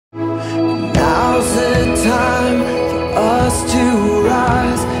Now's the time for us to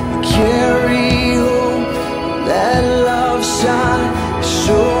rise, carry hope, let love shine,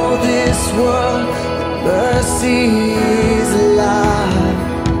 show this world that mercy is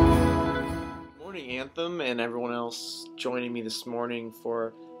alive. Good morning, Anthem, and everyone else joining me this morning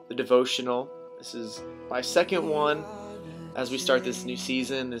for the devotional. This is my second one as we start this new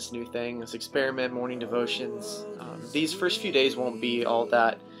season, this new thing, this experiment, morning devotions. These first few days won't be all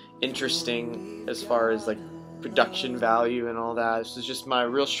that interesting as far as like production value and all that. This is just my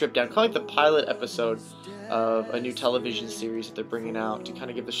real stripped down, kind of like the pilot episode of a new television series that they're bringing out to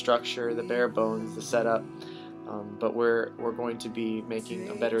kind of give the structure, the bare bones, the setup. But we're going to be making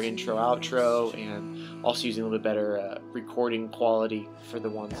a better intro, outro, and also using a little bit better recording quality for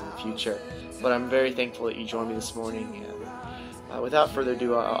the ones in the future. But I'm very thankful that you joined me this morning. And without further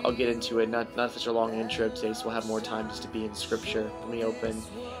ado, I'll get into it. Not such a long intro today, so we'll have more time just to be in Scripture. Let me open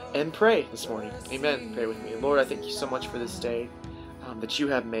and pray this morning. Amen. Pray with me. Lord, I thank you so much for this day that you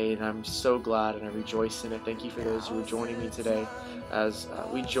have made, and I'm so glad and I rejoice in it. Thank you for those who are joining me today as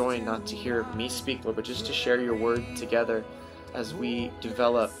we join not to hear me speak, Lord, but just to share your word together as we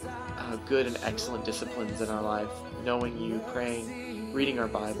develop good and excellent disciplines in our life, knowing you, praying, reading our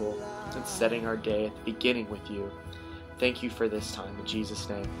Bible, and setting our day at the beginning with you. Thank you for this time. In Jesus'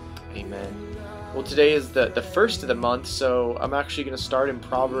 name, amen. Well, today is the first of the month, so I'm actually going to start in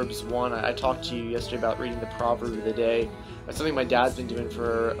Proverbs 1. I talked to you yesterday about reading the Proverb of the day. That's something my dad's been doing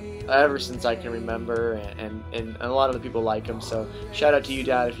for ever since I can remember, and a lot of the people like him, so shout out to you,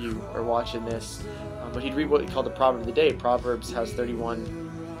 Dad, if you are watching this. But he'd read what he called the Proverb of the day. Proverbs has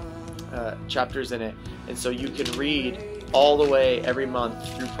 31 chapters in it, and so you can read all the way every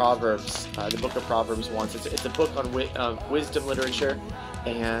month through Proverbs, the book of Proverbs once. It's a book on wisdom literature,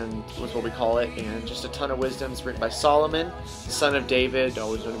 and was what we call it, and just a ton of wisdom. It's written by Solomon, the son of David,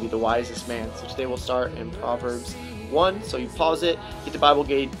 always going to be the wisest man. So today we'll start in Proverbs 1. So you pause it, get to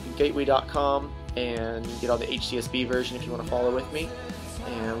BibleGateway.com, and get all the HCSB version if you want to follow with me,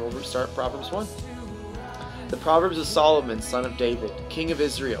 and we'll start Proverbs 1. The Proverbs of Solomon, son of David, king of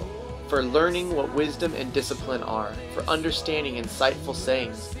Israel, for learning what wisdom and discipline are, for understanding insightful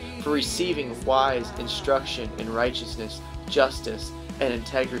sayings, for receiving wise instruction in righteousness, justice, and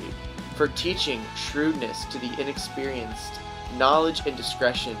integrity, for teaching shrewdness to the inexperienced, knowledge and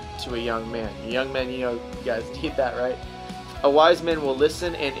discretion to a young man. Young men, you guys need that, right? A wise man will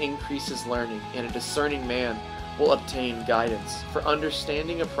listen and increase his learning, and a discerning man will obtain guidance, for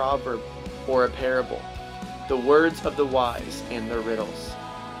understanding a proverb or a parable, the words of the wise and their riddles.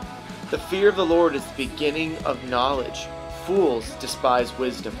 The fear of the Lord is the beginning of knowledge. Fools despise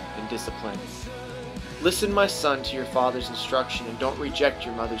wisdom and discipline. Listen, my son, to your father's instruction, and don't reject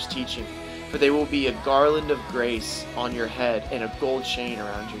your mother's teaching, for they will be a garland of grace on your head and a gold chain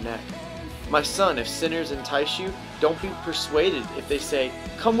around your neck. My son, if sinners entice you, don't be persuaded if they say,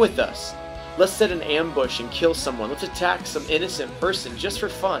 "Come with us. Let's set an ambush and kill someone. Let's attack some innocent person just for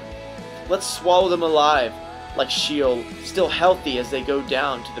fun. Let's swallow them alive like Sheol, still healthy as they go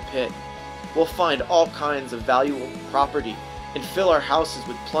down to the pit. We'll find all kinds of valuable property and fill our houses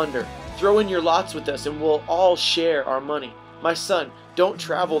with plunder. Throw in your lots with us and we'll all share our money. My son, don't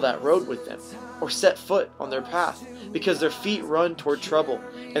travel that road with them or set foot on their path, because their feet run toward trouble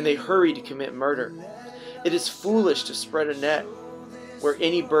and they hurry to commit murder. It is foolish to spread a net where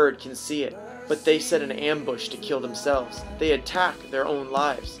any bird can see it, but they set an ambush to kill themselves. They attack their own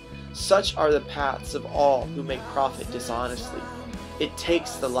lives. Such are the paths of all who make profit dishonestly. It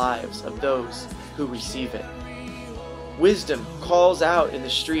takes the lives of those who receive it. Wisdom calls out in the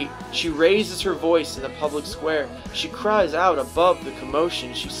street. She raises her voice in the public square. She cries out above the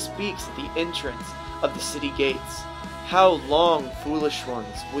commotion. She speaks at the entrance of the city gates. How long, foolish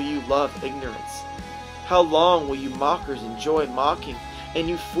ones, will you love ignorance? How long will you mockers enjoy mocking, and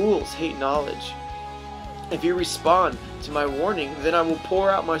you fools hate knowledge? If you respond to my warning, then I will pour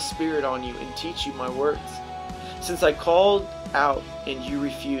out my spirit on you and teach you my words. Since I called out and you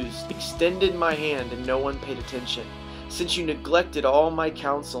refused, extended my hand and no one paid attention, since you neglected all my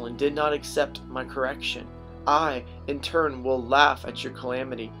counsel and did not accept my correction, I, in turn, will laugh at your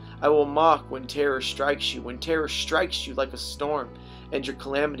calamity. I will mock when terror strikes you like a storm, and your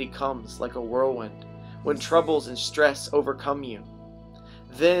calamity comes like a whirlwind, when troubles and stress overcome you.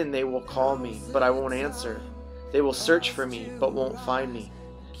 Then they will call me, but I won't answer. They will search for me, but won't find me,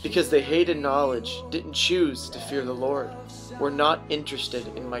 because they hated knowledge, didn't choose to fear the Lord, were not interested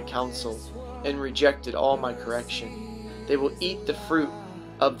in my counsel, and rejected all my correction. They will eat the fruit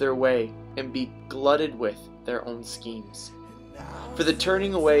of their way and be glutted with their own schemes. For the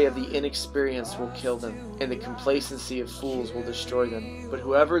turning away of the inexperienced will kill them, and the complacency of fools will destroy them. But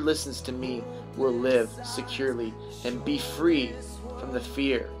whoever listens to me will live securely and be free from the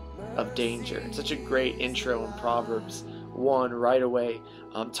fear of danger. It's such a great intro in Proverbs 1 right away,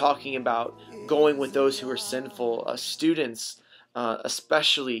 talking about going with those who are sinful. Students,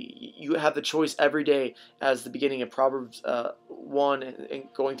 especially, you have the choice every day, as the beginning of Proverbs 1 and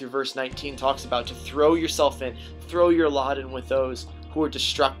going through verse 19 talks about, to throw yourself in, throw your lot in with those who are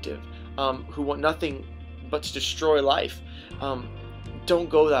destructive, who want nothing but to destroy life. Don't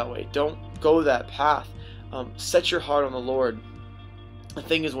go that way. Don't go that path. Set your heart on the Lord. The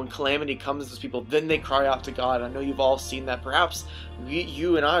thing is, when calamity comes to people, then they cry out to God. I know you've all seen that. Perhaps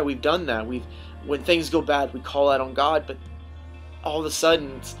you and I, we've done that. When things go bad, we call out on God, but all of a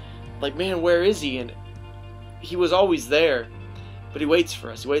sudden, it's like, man, where is He? And He was always there, but He waits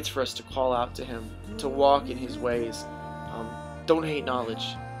for us. He waits for us to call out to Him, to walk in His ways. Don't hate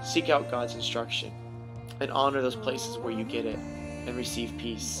knowledge. Seek out God's instruction, and honor those places where you get it and receive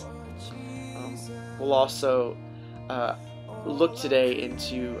peace. We'll also look today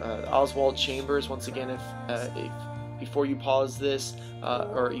into Oswald Chambers. Once again, if before you pause this,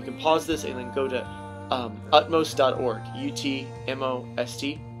 or you can pause this and then go to utmost.org,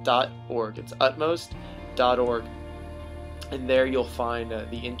 utmost.org. It's utmost.org, and there you'll find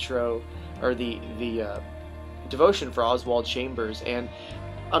the intro, or the devotion for Oswald Chambers. And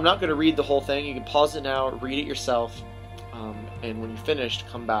I'm not going to read the whole thing. You can pause it now, read it yourself, and when you're finished,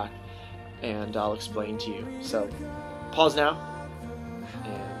 come back and I'll explain to you. So pause now.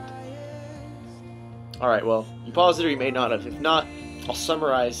 And alright, well, you paused it or you may not have. If not, I'll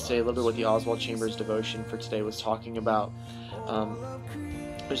summarize today a little bit what the Oswald Chambers devotion for today was talking about.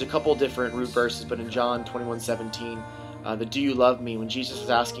 There's a couple different root verses, but in John 21:17, the "Do you love me?" when Jesus was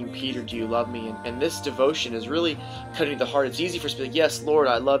asking Peter, "Do you love me?" And this devotion is really cutting to the heart. It's easy for us to be like, yes, Lord,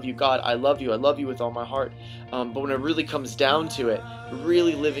 I love you. God, I love you with all my heart. But when it really comes down to it,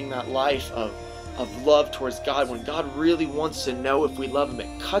 really living that life of love towards God, when God really wants to know if we love Him,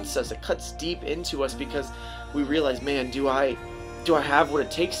 it cuts us. It cuts deep into us, because we realize, man, do I have what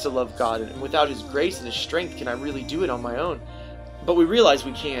it takes to love God? And without His grace and His strength, can I really do it on my own? But we realize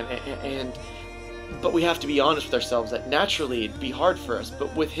we can, but we have to be honest with ourselves that naturally it'd be hard for us,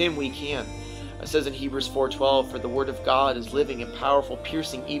 but with Him we can. It says in Hebrews 4:12, "For the word of God is living and powerful,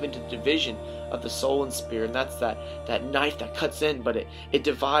 piercing even to the division of the soul and spirit." And that's that knife that cuts in, but it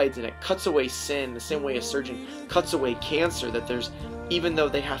divides, and it cuts away sin the same way a surgeon cuts away cancer. That there's, even though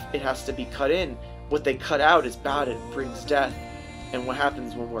it has to be cut in, what they cut out is bad. It brings death. And what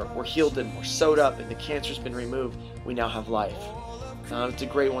happens when we're healed and we're sewed up and the cancer's been removed? We now have life. It's a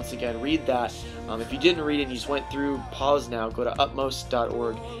great, once again, read that. If you didn't read it and you just went through, pause now, go to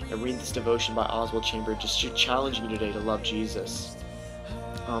utmost.org and read this devotion by Oswald Chambers, just challenging you today to love Jesus.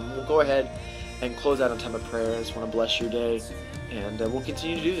 We'll go ahead and close out on time of prayer. I just want to bless your day, and we'll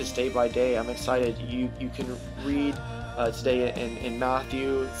continue to do this day by day. I'm excited. You can read today in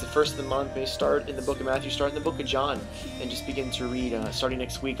Matthew. It's the first of the month. Maybe start in the book of Matthew, start in the book of John, and just begin to read. Starting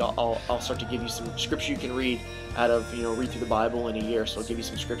next week, I'll start to give you some scripture you can read out of, read through the Bible in a year. So I'll give you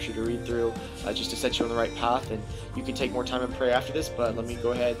some scripture to read through, just to set you on the right path. And you can take more time and pray after this, but let me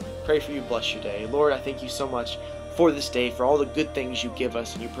go ahead, pray for you, bless your day. Lord, I thank you so much for this day, for all the good things you give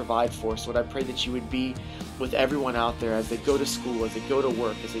us and you provide for us. Lord, I pray that you would be with everyone out there as they go to school, as they go to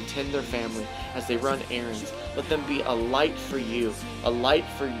work, as they tend their family, as they run errands. Let them be a light for you, a light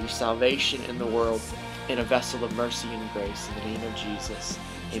for your salvation in the world, and a vessel of mercy and grace. In the name of Jesus,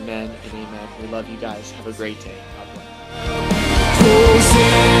 amen and amen. We love you guys. Have a great day. God bless.